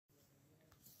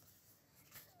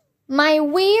My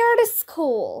Weird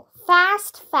School,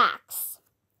 Fast Facts.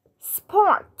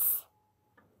 Sports.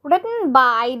 Written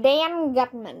by Dan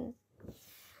Gutman.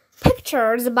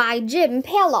 Pictures by Jim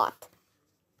Pelot.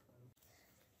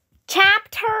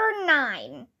 Chapter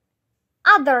 9.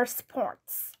 Other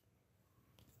Sports.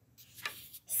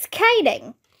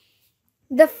 Skating.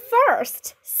 The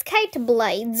first skate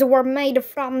blades were made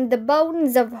from the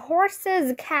bones of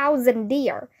horses, cows, and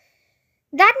deer.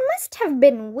 That must have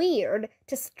been weird,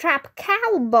 to strap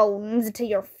cow bones to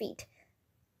your feet.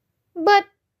 But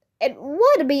it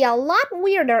would be a lot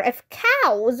weirder if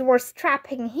cows were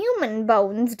strapping human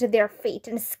bones to their feet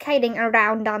and skating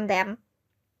around on them.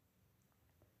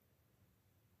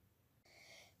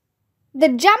 The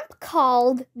jump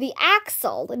called the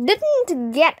axle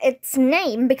didn't get its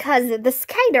name because the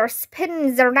skater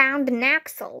spins around an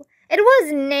axle. It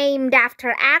was named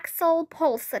after Axel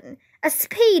Poulsen, a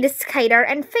speed skater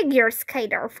and figure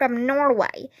skater from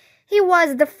Norway. He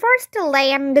was the first to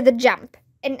land the jump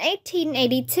in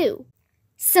 1882.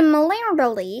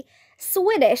 Similarly,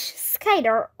 Swedish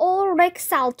skater Ulrik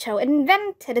Salcho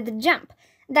invented the jump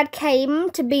that came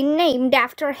to be named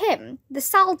after him, the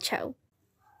Salcho.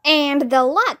 And the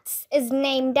Lutz is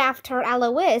named after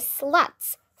Alois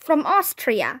Lutz from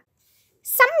Austria.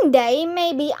 Someday,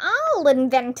 maybe I'll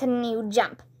invent a new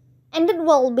jump, and it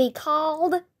will be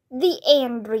called the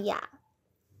Andrea.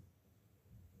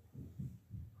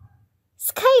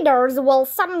 Skaters will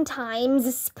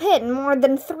sometimes spin more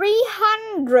than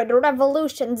 300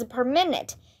 revolutions per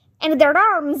minute, and their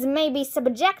arms may be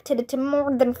subjected to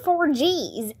more than 4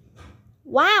 Gs.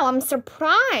 Wow, I'm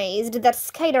surprised that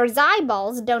skaters'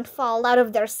 eyeballs don't fall out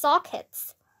of their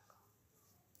sockets.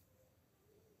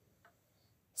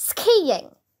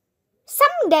 Skiing.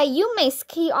 Someday you may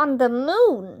ski on the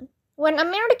moon. When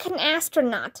American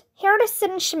astronaut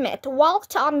Harrison Schmitt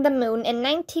walked on the moon in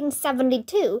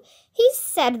 1972, he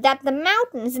said that the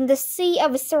mountains in the Sea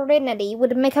of Serenity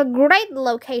would make a great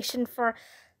location for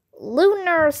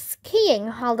lunar skiing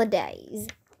holidays.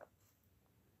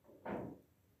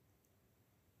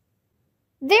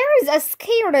 There's a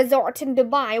ski resort in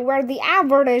Dubai where the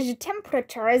average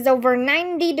temperature is over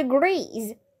 90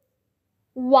 degrees.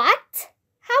 What?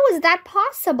 How is that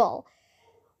possible?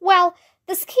 Well,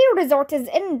 the ski resort is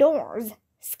indoors.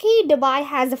 Ski Dubai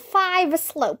has 5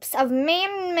 slopes of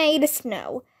man-made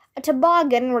snow, a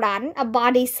toboggan run, a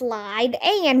body slide,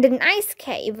 and an ice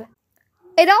cave.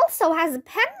 It also has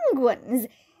penguins,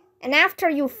 and after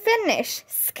you finish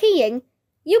skiing,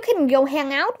 you can go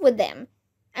hang out with them.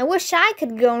 I wish I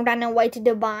could go run away to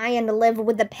Dubai and live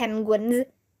with the penguins.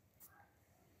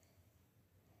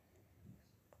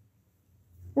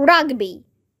 Rugby.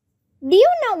 Do you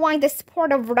know why the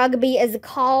sport of rugby is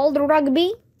called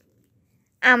rugby?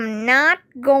 I'm not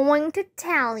going to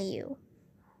tell you.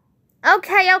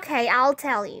 Okay, I'll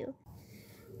tell you.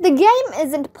 The game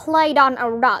isn't played on a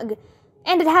rug,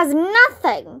 and it has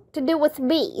nothing to do with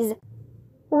bees.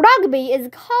 Rugby is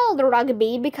called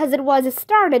rugby because it was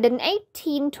started in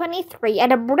 1823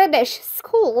 at a British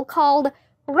school called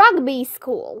Rugby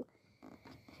School.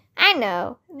 I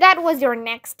know, that was your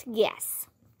next guess.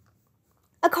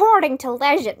 According to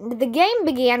legend, the game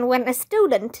began when a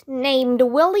student named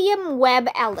William Webb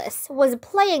Ellis was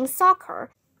playing soccer,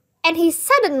 and he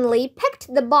suddenly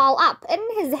picked the ball up in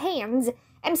his hands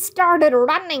and started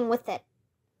running with it.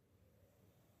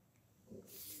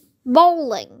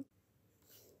 Bowling.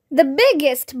 The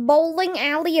biggest bowling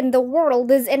alley in the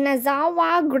world is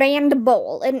Inazawa Grand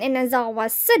Bowl in Inazawa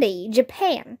City,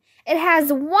 Japan. It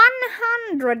has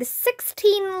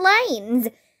 116 lanes.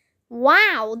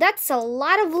 Wow, that's a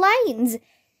lot of lanes.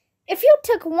 If you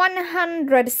took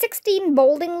 116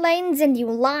 bowling lanes and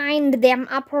you lined them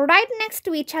up right next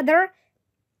to each other,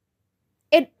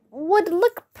 it would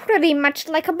look pretty much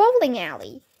like a bowling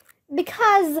alley.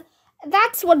 Because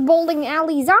that's what bowling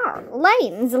alleys are,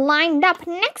 lanes lined up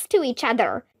next to each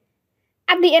other.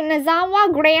 At the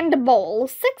Inazawa Grand Bowl,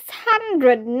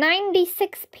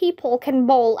 696 people can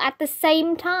bowl at the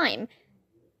same time.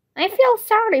 I feel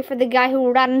sorry for the guy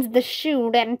who runs the shoe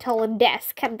rental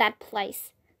desk at that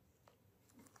place.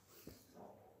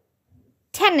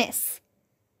 Tennis.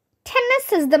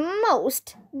 Tennis is the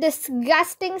most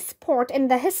disgusting sport in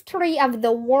the history of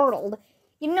the world.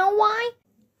 You know why?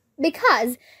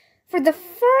 Because for the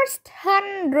first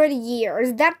 100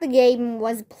 years that the game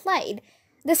was played,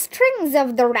 the strings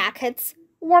of the rackets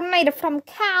were made from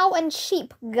cow and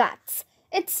sheep guts.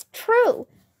 It's true.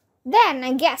 Then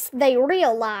I guess they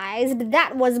realized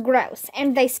that was gross,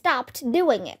 and they stopped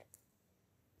doing it.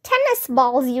 Tennis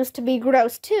balls used to be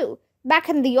gross too. Back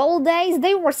in the old days,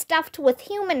 they were stuffed with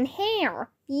human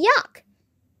hair. Yuck!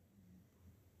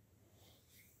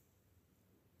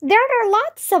 There are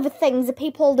lots of things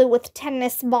people do with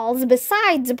tennis balls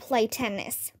besides play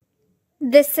tennis.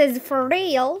 This is for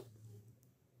real.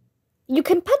 You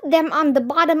can put them on the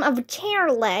bottom of chair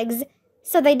legs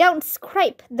so they don't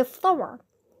scrape the floor.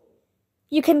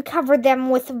 You can cover them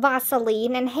with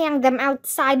Vaseline and hang them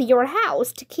outside your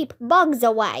house to keep bugs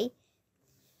away.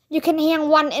 You can hang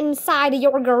one inside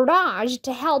your garage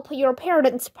to help your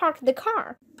parents park the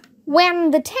car. When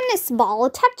the tennis ball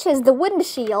touches the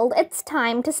windshield, it's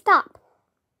time to stop.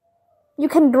 You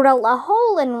can drill a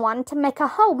hole in one to make a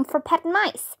home for pet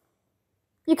mice.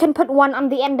 You can put one on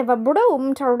the end of a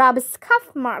broom to rub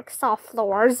scuff marks off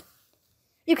floors.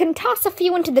 You can toss a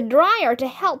few into the dryer to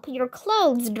help your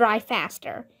clothes dry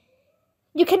faster.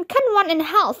 You can cut one in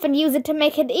half and use it to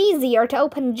make it easier to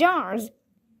open jars.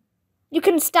 You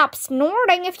can stop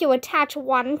snoring if you attach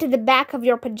one to the back of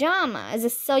your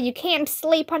pajamas so you can't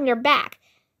sleep on your back.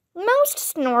 Most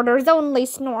snorters only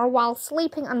snore while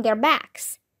sleeping on their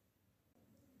backs.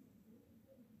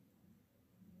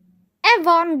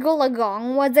 Evan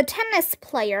Goolagong was a tennis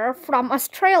player from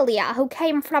Australia who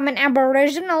came from an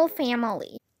Aboriginal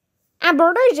family.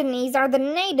 Aborigines are the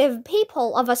native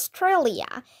people of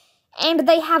Australia, and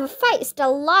they have faced a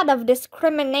lot of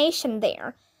discrimination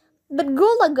there. But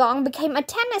Goolagong became a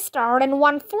tennis star and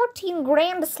won 14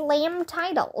 Grand Slam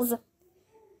titles.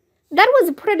 That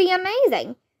was pretty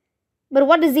amazing. But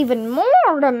what is even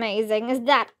more amazing is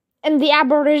that in the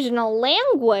Aboriginal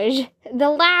language, the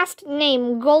last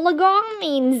name Goolagong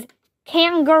means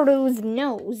kangaroo's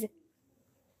nose.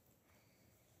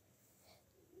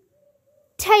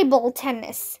 Table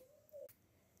tennis.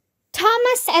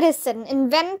 Thomas Edison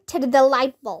invented the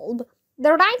light bulb.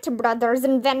 The Wright brothers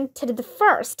invented the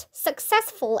first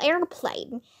successful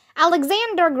airplane.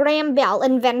 Alexander Graham Bell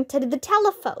invented the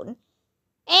telephone.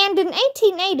 And in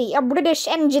 1880, a British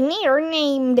engineer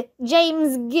named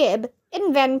James Gibb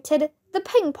invented the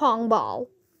ping pong ball.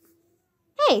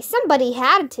 Hey, somebody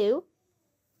had to.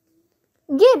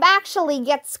 Gibb actually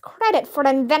gets credit for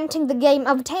inventing the game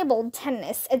of table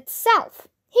tennis itself.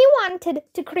 He wanted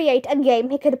to create a game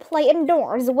he could play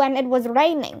indoors when it was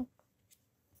raining.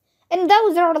 In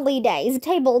those early days,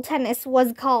 table tennis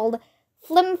was called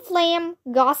Flim Flam,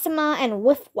 Gossamer, and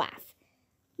Whiff Waff.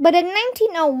 But in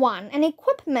 1901, an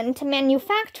equipment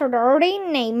manufacturer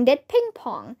renamed it ping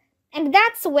pong, and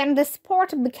that's when the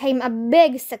sport became a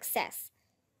big success.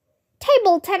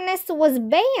 Table tennis was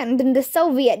banned in the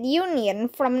Soviet Union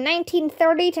from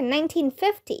 1930 to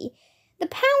 1950. The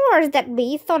powers that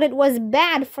be thought it was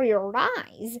bad for your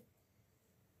eyes.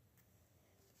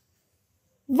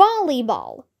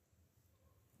 Volleyball.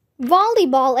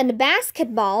 Volleyball and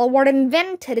basketball were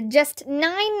invented just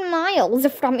 9 miles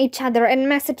from each other in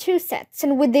Massachusetts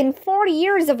and within 4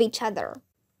 years of each other.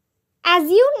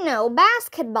 As you know,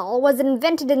 basketball was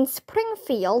invented in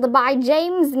Springfield by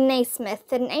James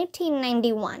Naismith in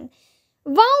 1891.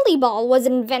 Volleyball was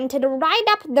invented right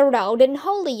up the road in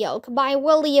Holyoke by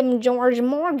William George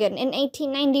Morgan in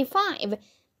 1895.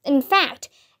 In fact,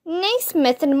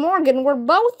 Naismith and Morgan were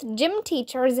both gym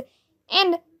teachers,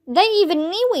 and they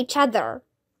even knew each other.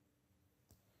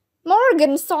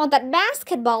 Morgan saw that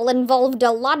basketball involved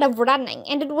a lot of running,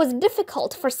 and it was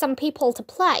difficult for some people to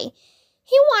play.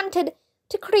 He wanted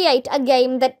to create a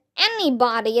game that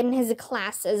anybody in his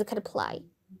classes could play.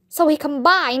 So he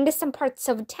combined some parts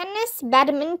of tennis,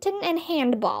 badminton, and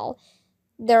handball.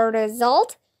 The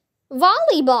result?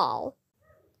 Volleyball.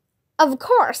 Of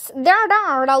course, there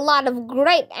are a lot of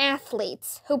great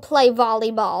athletes who play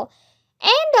volleyball,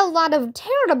 and a lot of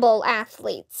terrible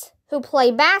athletes who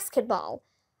play basketball,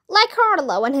 like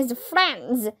Carlo and his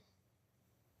friends.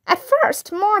 At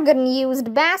first, Morgan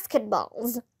used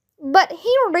basketballs, but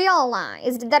he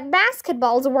realized that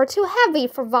basketballs were too heavy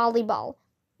for volleyball.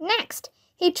 Next,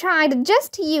 he tried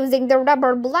just using the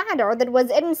rubber bladder that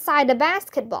was inside a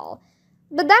basketball,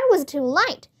 but that was too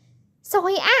light. So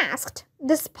he asked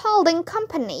the Spalding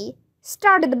Company,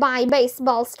 started by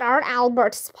baseball star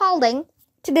Albert Spalding,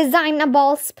 to design a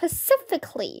ball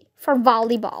specifically for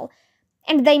volleyball,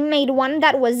 and they made one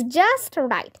that was just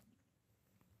right.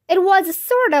 It was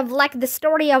sort of like the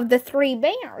story of the 3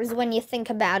 bears when you think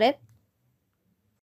about it.